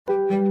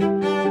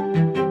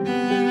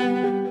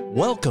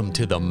Welcome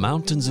to the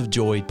Mountains of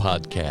Joy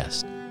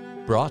podcast,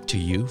 brought to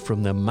you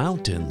from the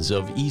mountains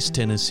of East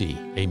Tennessee,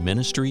 a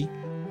ministry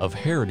of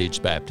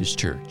Heritage Baptist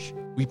Church.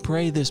 We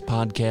pray this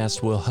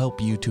podcast will help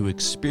you to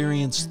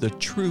experience the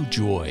true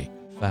joy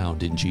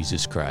found in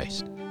Jesus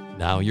Christ.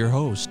 Now your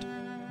host,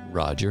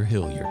 Roger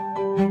Hilliard.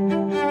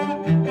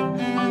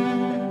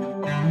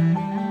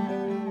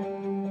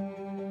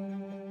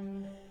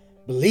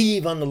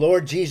 Believe on the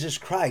Lord Jesus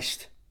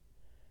Christ,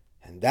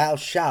 and thou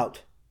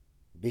shalt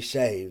be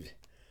saved.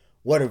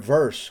 What a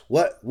verse.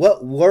 What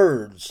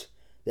words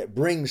that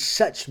bring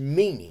such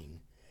meaning.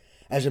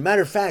 As a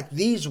matter of fact,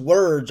 these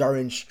words are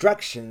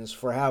instructions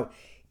for how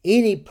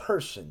any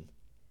person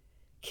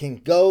can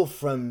go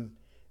from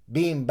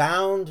being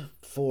bound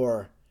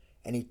for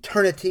an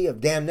eternity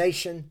of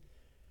damnation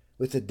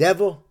with the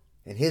devil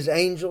and his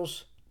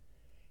angels.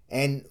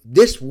 And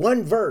this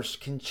one verse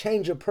can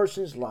change a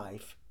person's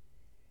life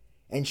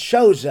and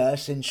shows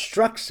us,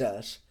 instructs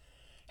us,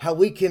 how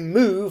we can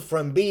move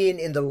from being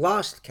in the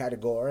lost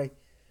category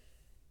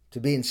to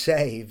being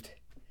saved,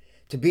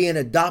 to being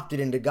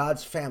adopted into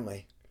God's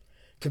family,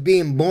 to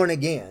being born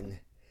again,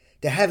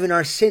 to having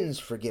our sins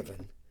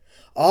forgiven.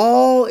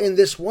 All in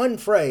this one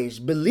phrase,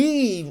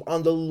 believe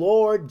on the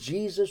Lord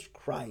Jesus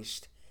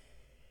Christ,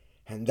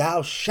 and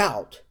thou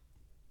shalt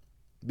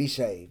be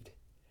saved.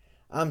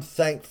 I'm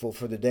thankful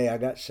for the day I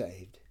got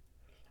saved.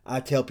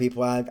 I tell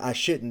people I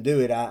shouldn't do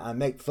it. I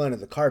make fun of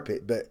the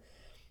carpet, but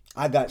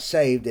I got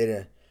saved at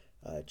a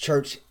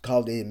church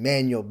called the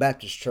Emmanuel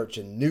Baptist Church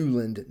in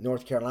Newland,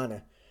 North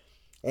Carolina.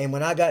 And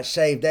when I got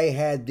saved, they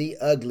had the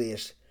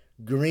ugliest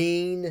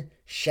green,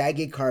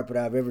 shaggy carpet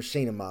I've ever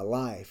seen in my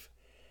life.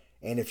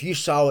 And if you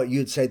saw it,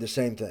 you'd say the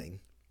same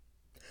thing.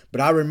 But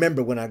I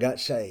remember when I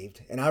got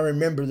saved, and I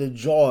remember the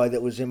joy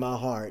that was in my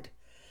heart.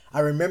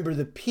 I remember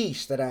the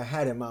peace that I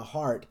had in my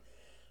heart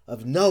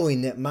of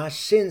knowing that my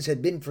sins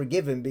had been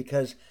forgiven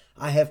because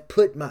I'd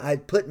put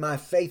my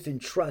faith and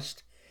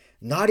trust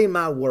not in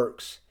my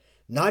works,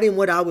 not in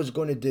what I was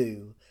going to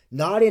do,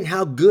 not in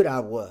how good I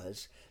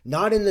was,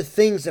 not in the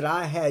things that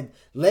I had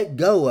let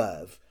go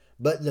of,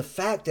 but the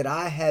fact that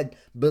I had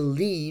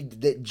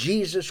believed that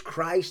Jesus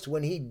Christ,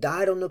 when He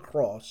died on the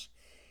cross,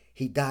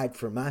 He died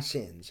for my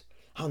sins.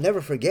 I'll never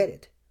forget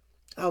it.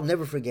 I'll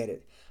never forget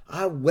it.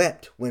 I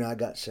wept when I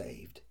got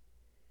saved.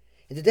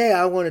 And today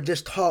I want to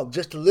just talk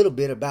just a little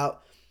bit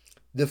about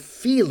the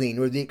feeling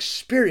or the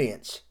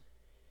experience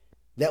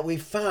that we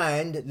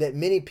find that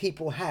many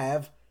people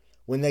have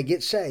when they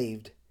get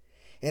saved.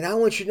 And I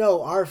want you to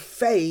know our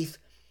faith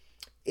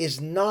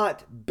is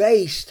not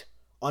based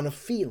on a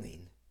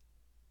feeling.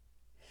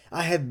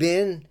 I have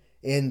been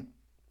in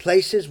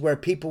places where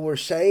people were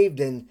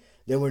saved and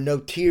there were no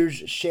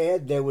tears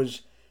shed. There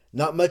was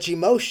not much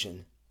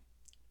emotion.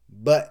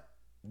 But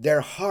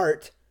their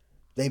heart,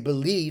 they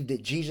believed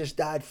that Jesus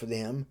died for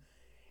them.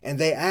 And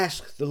they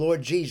asked the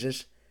Lord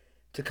Jesus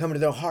to come into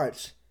their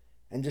hearts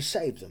and to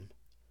save them.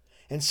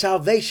 And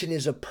salvation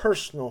is a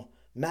personal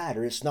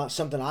matter. It's not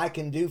something I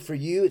can do for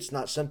you. It's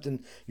not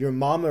something your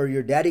mama or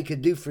your daddy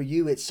could do for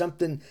you. It's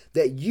something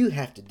that you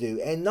have to do.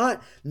 And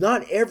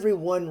not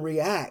everyone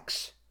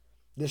reacts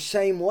the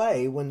same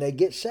way when they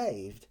get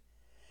saved.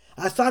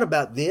 I thought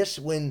about this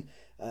when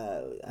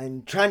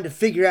I'm trying to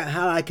figure out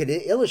how I could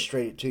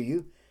illustrate it to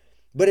you.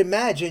 But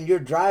imagine you're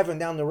driving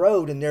down the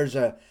road and there's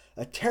a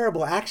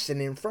terrible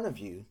accident in front of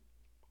you.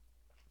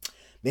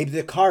 Maybe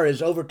the car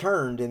is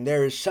overturned and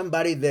there is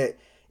somebody that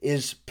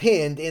is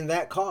pinned in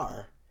that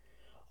car.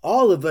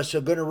 All of us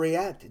are going to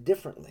react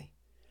differently.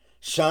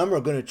 Some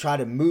are going to try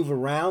to move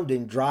around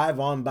and drive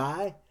on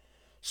by.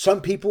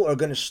 Some people are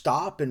going to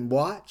stop and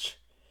watch.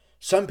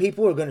 Some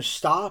people are going to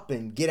stop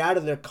and get out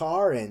of their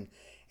car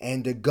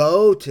and to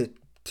go to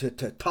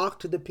talk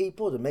to the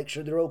people to make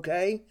sure they're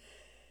okay.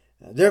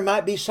 There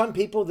might be some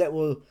people that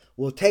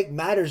will take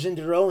matters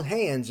into their own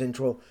hands and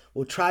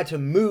will try to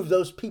move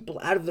those people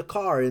out of the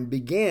car and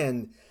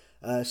begin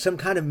some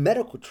kind of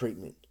medical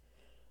treatment.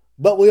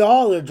 But we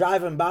all are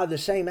driving by the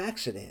same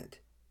accident.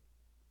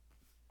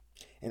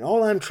 And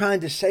all I'm trying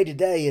to say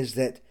today is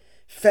that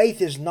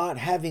faith is not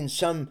having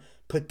some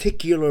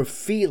particular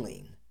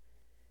feeling.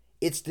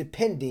 It's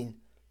depending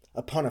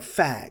upon a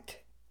fact.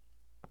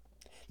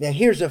 Now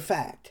here's a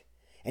fact.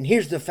 And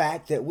here's the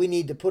fact that we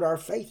need to put our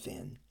faith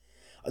in.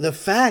 The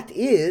fact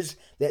is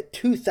that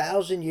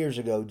 2,000 years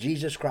ago,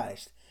 Jesus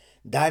Christ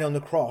died on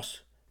the cross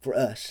for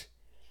us.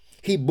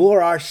 He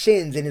bore our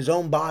sins in His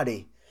own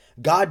body.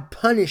 God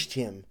punished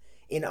Him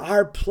in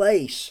our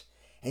place,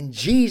 and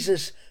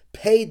Jesus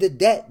paid the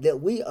debt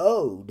that we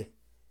owed.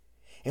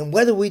 And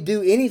whether we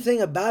do anything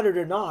about it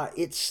or not,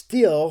 it's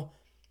still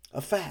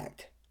a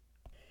fact.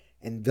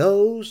 And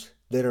those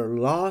that are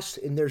lost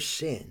in their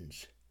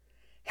sins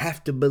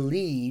have to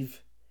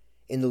believe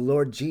in the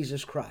Lord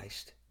Jesus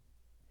Christ.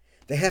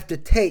 They have to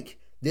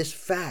take this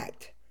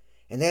fact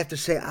and they have to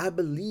say, I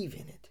believe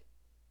in it.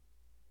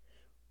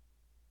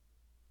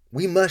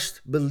 We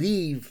must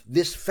believe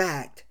this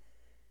fact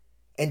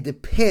and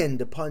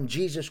depend upon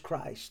Jesus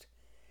Christ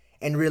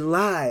and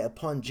rely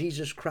upon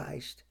Jesus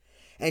Christ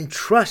and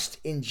trust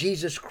in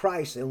Jesus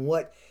Christ and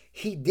what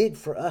He did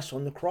for us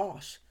on the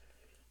cross,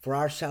 for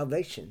our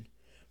salvation.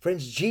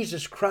 Friends,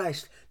 Jesus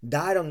Christ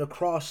died on the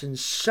cross and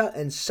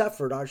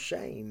suffered our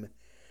shame,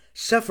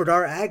 suffered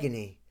our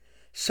agony,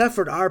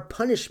 suffered our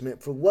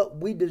punishment for what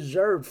we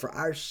deserved for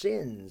our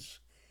sins.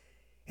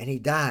 And He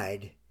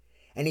died,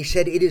 and He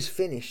said, "It is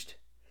finished."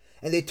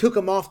 And they took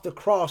Him off the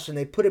cross and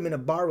they put Him in a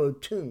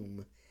borrowed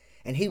tomb.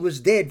 And He was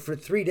dead for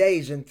 3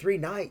 days and 3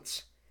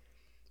 nights.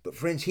 But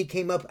friends, He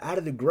came up out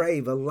of the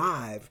grave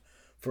alive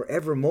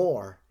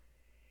forevermore.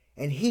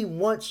 And He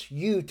wants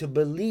you to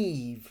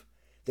believe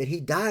that He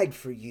died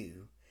for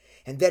you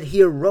and that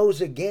He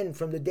arose again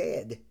from the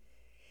dead.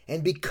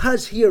 And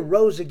because He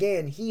arose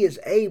again, He is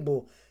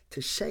able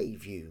to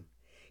save you.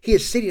 He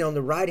is sitting on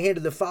the right hand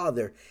of the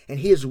Father, and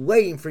He is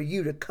waiting for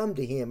you to come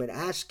to Him and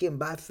ask Him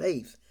by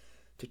faith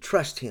to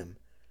trust Him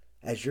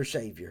as your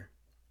Savior.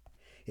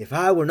 If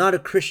I were not a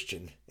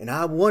Christian, and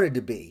I wanted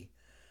to be,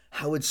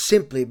 I would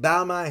simply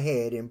bow my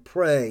head and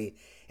pray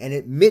and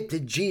admit to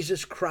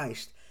Jesus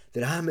Christ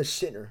that I'm a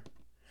sinner.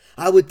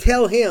 I would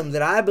tell Him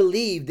that I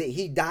believe that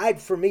He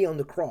died for me on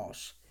the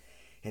cross,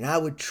 and I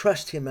would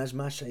trust Him as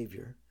my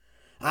Savior.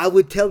 I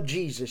would tell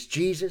Jesus,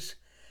 "Jesus,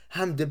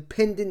 I'm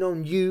depending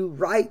on You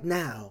right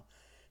now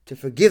to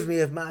forgive me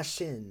of my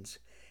sins,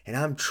 and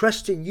I'm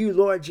trusting You,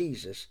 Lord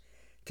Jesus,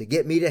 to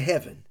get me to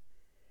heaven."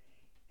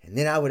 And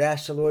then I would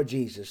ask the Lord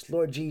Jesus,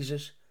 "Lord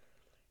Jesus,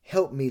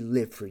 help me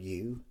live for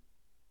You.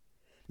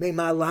 May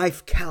my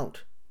life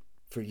count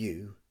for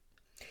You."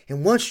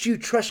 And once you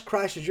trust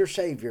Christ as your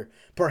Savior,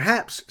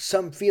 perhaps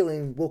some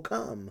feeling will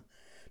come.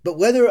 But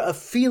whether a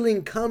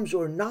feeling comes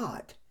or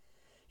not,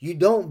 you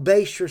don't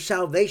base your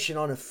salvation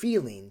on a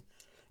feeling.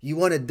 You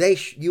want to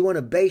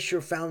base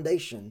your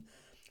foundation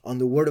on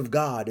the Word of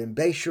God and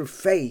base your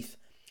faith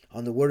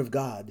on the Word of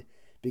God,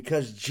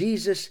 because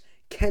Jesus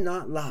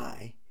cannot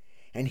lie.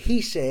 And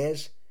He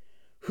says,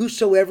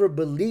 "Whosoever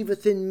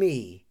believeth in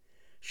Me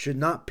should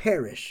not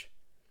perish,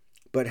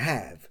 but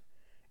have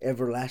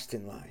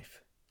everlasting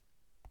life."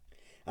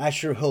 I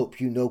sure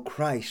hope you know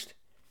Christ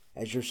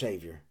as your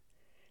Savior.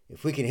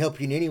 If we can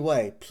help you in any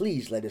way,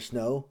 please let us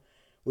know.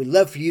 We'd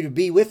love for you to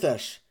be with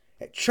us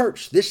at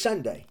church this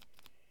Sunday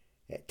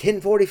at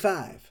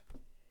 10:45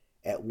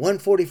 at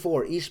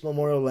 144 East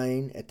Memorial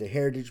Lane at the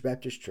Heritage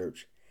Baptist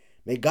Church.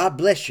 May God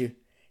bless you,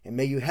 and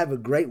may you have a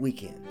great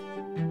weekend.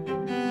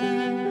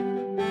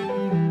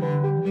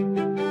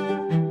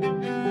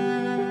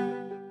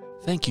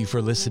 Thank you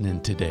for listening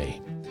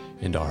today.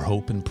 And our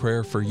hope and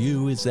prayer for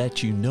you is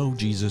that you know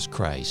Jesus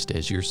Christ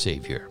as your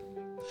Savior.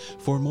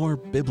 For more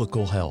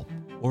biblical help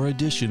or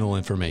additional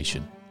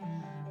information,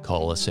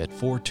 call us at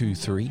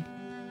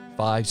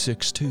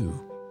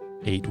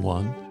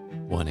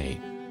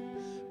 423-562-8118.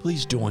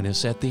 Please join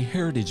us at the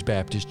Heritage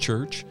Baptist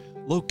Church,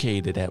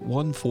 located at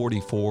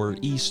 144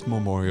 East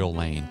Memorial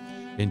Lane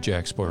in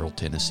Jacksboro,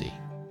 Tennessee.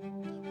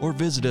 Or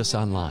visit us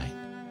online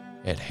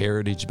at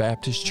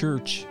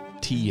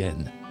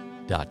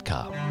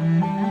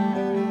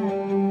heritagebaptistchurchtn.com.